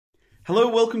Hello,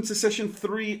 welcome to session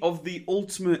 3 of the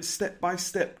ultimate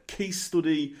step-by-step case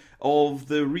study of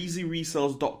the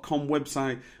Resells.com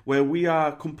website, where we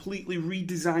are completely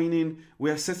redesigning, we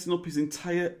are setting up his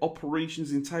entire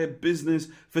operations, entire business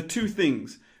for two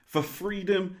things, for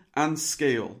freedom and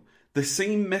scale. The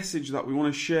same message that we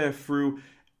want to share through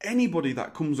anybody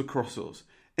that comes across us.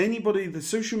 Anybody, the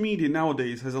social media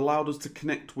nowadays has allowed us to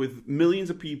connect with millions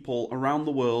of people around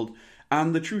the world,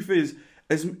 and the truth is,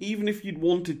 even if you'd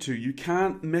wanted to, you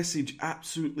can't message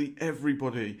absolutely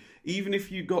everybody. Even if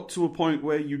you got to a point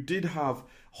where you did have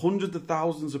hundreds of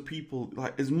thousands of people,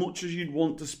 like as much as you'd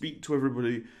want to speak to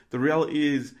everybody, the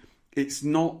reality is it's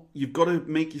not. You've got to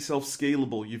make yourself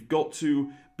scalable. You've got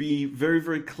to be very,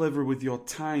 very clever with your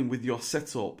time, with your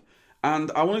setup.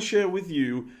 And I want to share with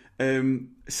you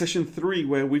session 3,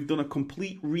 where we've done a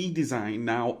complete redesign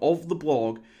now of the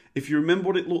blog. If you remember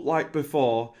what it looked like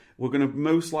before, we're going to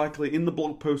most likely, in the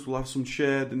blog post, we'll have some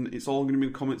shared, and it's all going to be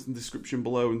in the comments and description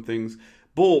below and things.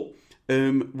 But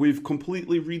we've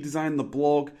completely redesigned the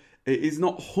blog. It is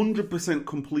not 100%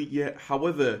 complete yet.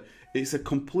 However, it's a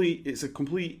complete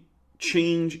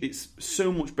change. It's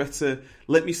so much better.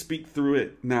 Let me speak through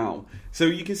it now. So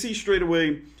you can see straight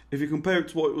away, if you compare it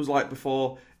to what it was like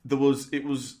before,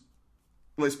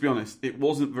 let's be honest, it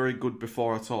wasn't very good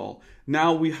before at all.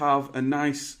 Now we have a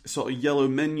nice sort of yellow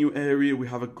menu area. We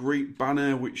have a great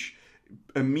banner which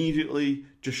immediately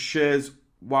just shares,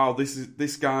 wow, this is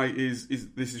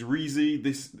Reezy,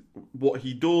 this what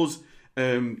he does.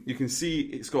 You can see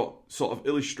it's got sort of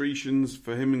illustrations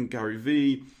for him and Gary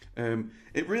V.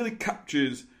 It really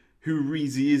captures who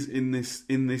Reezy is in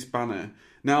this banner.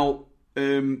 Now,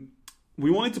 we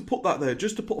wanted to put that there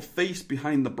just to put a face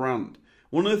behind the brand.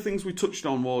 One of the things we touched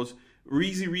on was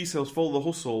Reezy Resells, Follow the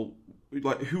Hustle.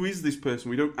 Like, who is this person?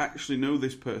 We don't actually know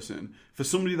this person. For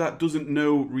somebody that doesn't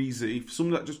know Reezy, for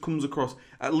somebody that just comes across,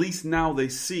 at least now they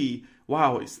see,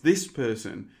 wow, it's this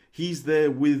person. He's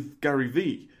there with Gary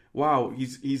V. Wow,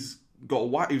 he's got a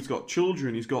wife, he's got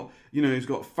children, he's got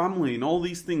family and all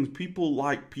these things. People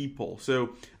like people. So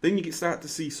then you start to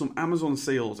see some Amazon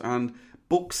sales and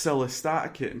bookseller starter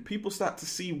kit, and people start to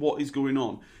see what is going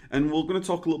on. And we're going to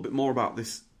talk a little bit more about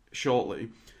this shortly.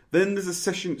 Then there's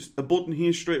a button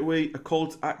here straight away, a call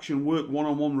to action, work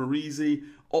one-on-one with Reezy,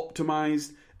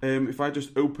 optimized. If I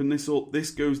just open this up,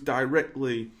 this goes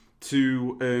directly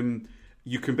to,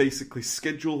 you can basically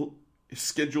schedule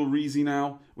Reezy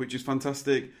now, which is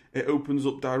fantastic. It opens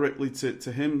up directly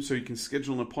to him, so you can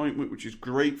schedule an appointment, which is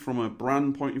great from a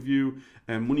brand point of view,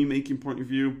 money-making point of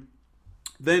view.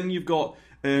 Then you've got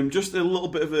just a little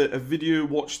bit of a video,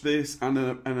 watch this, and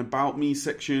an about me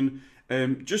section.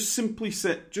 Just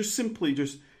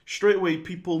straight away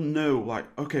people know, like,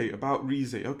 okay, about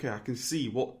Reezy. Okay, I can see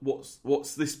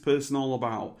what's this person all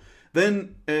about.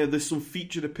 Then there's some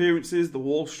featured appearances, the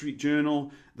Wall Street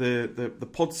Journal, the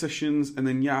pod sessions, and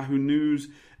then Yahoo News.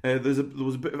 There was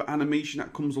a bit of animation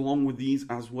that comes along with these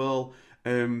as well.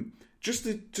 Just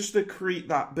to create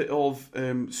that bit of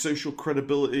social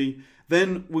credibility.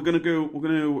 Then we're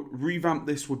gonna revamp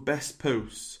this with best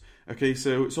posts. Okay,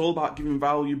 so it's all about giving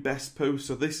value, best posts.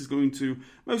 So this is going to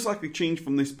most likely change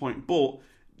from this point, but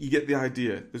you get the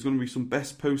idea. There's going to be some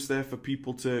best posts there for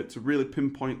people to really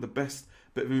pinpoint the best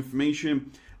bit of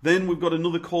information. Then we've got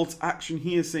another call to action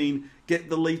here saying, get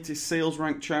the latest sales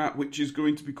rank chart, which is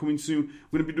going to be coming soon.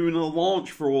 We're going to be doing a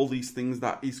launch for all these things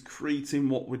that is creating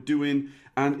what we're doing.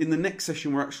 And in the next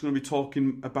session, we're actually going to be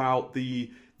talking about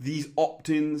these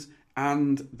opt-ins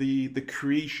and the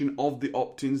creation of the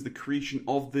opt-ins, the creation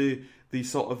of the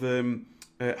sort of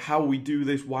how we do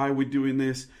this, why we're doing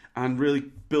this, and really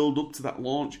build up to that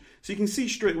launch. So you can see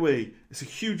straight away, it's a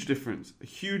huge difference, a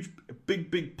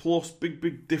big plus,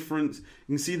 big difference.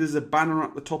 You can see there's a banner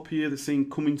at the top here that's saying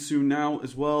coming soon now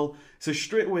as well. So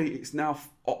straight away, it's now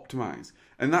optimized.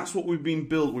 And that's what we've been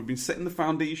built. We've been setting the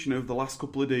foundation over the last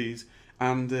couple of days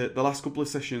and the last couple of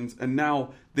sessions, and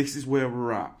now this is where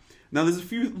we're at. Now, there's a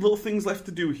few little things left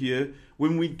to do here.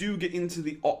 When we do get into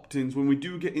the opt-ins, when we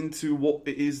do get into what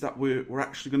it is that we're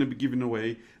actually going to be giving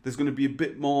away, there's going to be a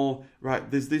bit more, right,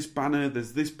 there's this banner,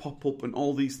 there's this pop-up, and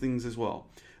all these things as well.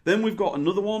 Then we've got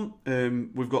another one.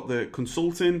 We've got the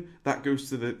consulting. That goes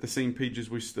to the same page as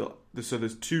we still. So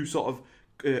there's two sort of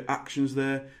actions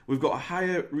there. We've got a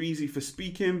hire Reezy for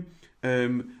speaking.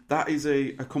 That is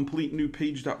a complete new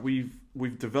page that we've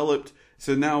developed.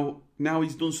 So now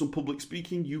he's done some public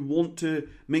speaking. You want to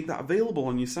make that available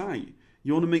on your site.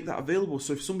 You want to make that available.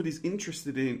 So if somebody's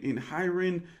interested in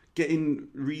hiring, getting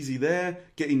Reezy there,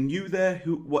 getting you there,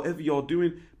 whatever you're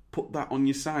doing, put that on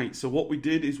your site. So what we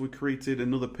did is we created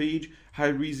another page,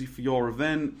 hire Reezy for your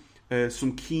event,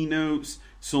 some keynotes,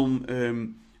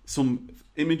 some some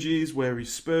images where he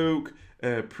spoke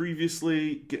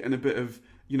previously, getting a bit of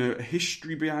a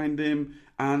history behind him,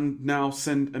 and now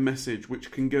send a message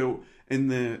which can go in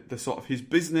the sort of his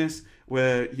business,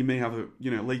 where he may have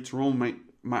later on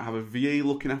might have a VA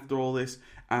looking after all this,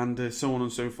 and so on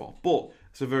and so forth. But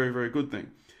it's a very, very good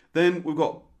thing. Then we've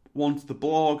got one to the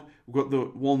blog. We've got the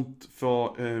one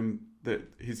for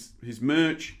his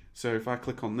merch. So if I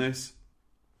click on this,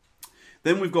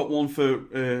 then we've got one for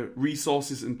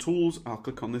resources and tools. I'll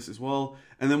click on this as well.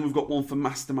 And then we've got one for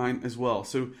Mastermind as well.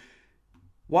 So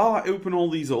while I open all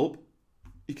these up,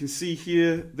 you can see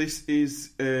here, this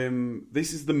is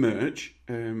the merch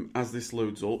as this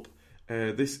loads up.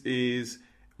 This is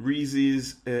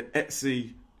Reezy's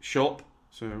Etsy shop.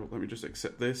 So let me just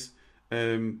accept this.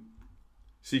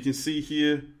 So you can see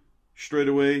here straight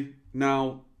away,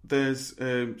 now there's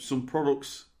some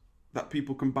products that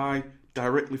people can buy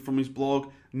directly from his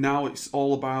blog. Now it's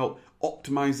all about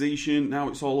optimization. Now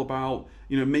it's all about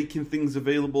making things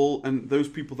available, and those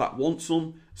people that want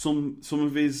some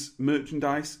of his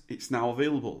merchandise, it's now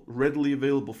available, readily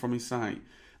available from his site.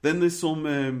 Then there's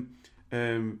some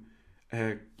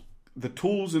the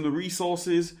tools and the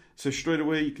resources. So straight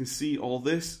away you can see all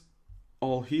this,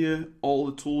 all here, all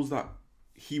the tools that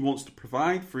he wants to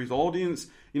provide for his audience.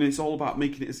 It's all about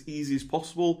making it as easy as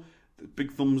possible.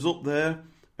 Big thumbs up there.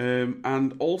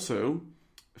 And also,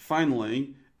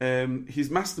 finally, his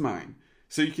Mastermind.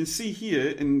 So you can see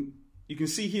here, and you can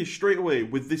see here straight away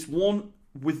with this one,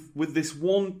 with this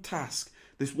one task,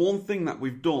 this one thing that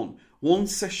we've done, one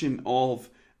session of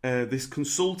this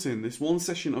consulting, this one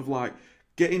session of like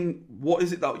getting what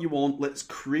is it that you want, let's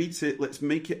create it, let's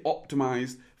make it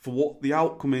optimized for what the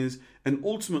outcome is, and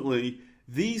ultimately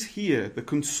these here, the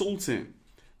consulting,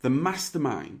 the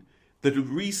Mastermind, the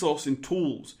resourcing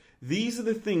tools, these are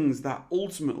the things that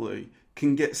ultimately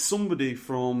can get somebody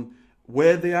from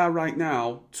where they are right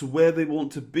now to where they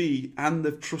want to be, and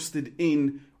they've trusted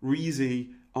in Reezy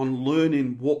on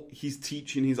learning what he's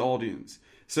teaching his audience.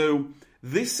 So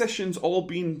this session's all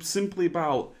been simply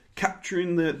about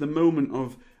capturing the moment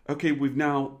of, okay, we've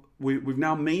now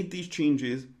made these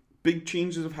changes, big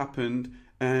changes have happened,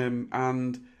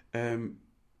 and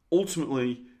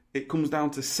ultimately it comes down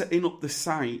to setting up the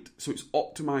site so it's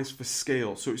optimized for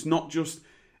scale. So it's not just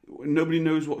nobody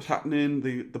knows what's happening,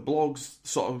 the blog's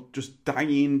sort of just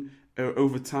dying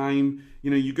over time.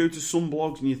 You go to some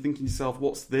blogs and you're thinking to yourself,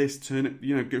 what's this? Turn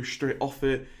it, go straight off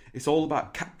it. It's all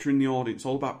about capturing the audience,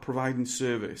 all about providing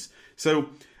service. So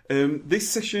this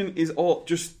session is all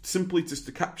just simply just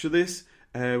to capture this.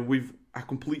 I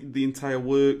completed the entire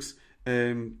works,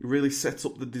 really set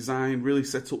up the design, really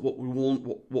set up what we want,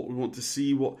 what we want to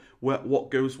see, what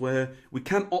goes where. We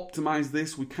can optimize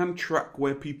this. We can track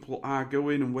where people are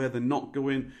going and where they're not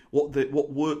going,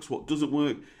 what works, what doesn't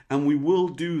work, and we will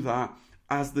do that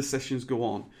as the sessions go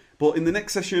on. But in the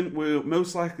next session, we're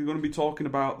most likely going to be talking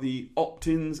about the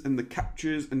opt-ins and the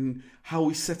captures and how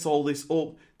we set all this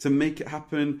up to make it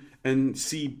happen, and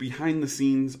see behind the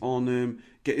scenes on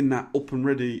getting that up and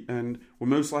ready. And we're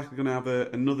most likely going to have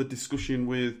another discussion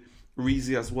with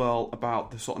Reezy as well about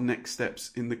the sort of next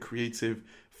steps in the creative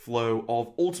flow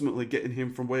of ultimately getting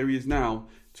him from where he is now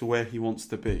to where he wants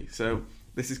to be. So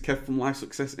this is Kev from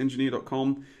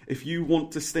LifeSuccessEngineer.com. If you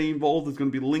want to stay involved, there's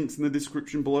going to be links in the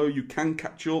description below. You can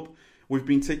catch up. We've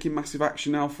been taking massive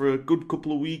action now for a good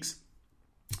couple of weeks.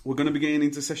 We're going to be getting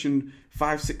into session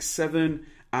 5, 6, 7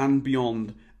 and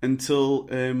beyond until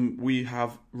we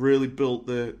have really built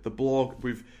the blog.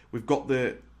 We've got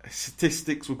the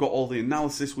statistics, we've got all the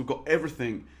analysis, we've got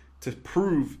everything to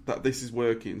prove that this is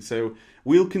working. So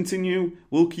we'll continue,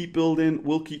 we'll keep building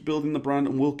the brand,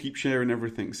 and we'll keep sharing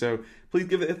everything. So please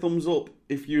give it a thumbs up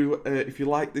if you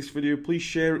like this video. Please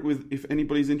share it with if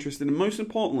anybody's interested, and most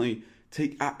importantly,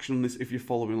 take action on this if you're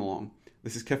following along.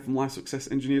 This is Kev from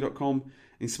LifeSuccessEngineer.com,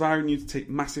 inspiring you to take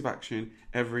massive action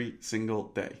every single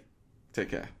day. Take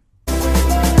care.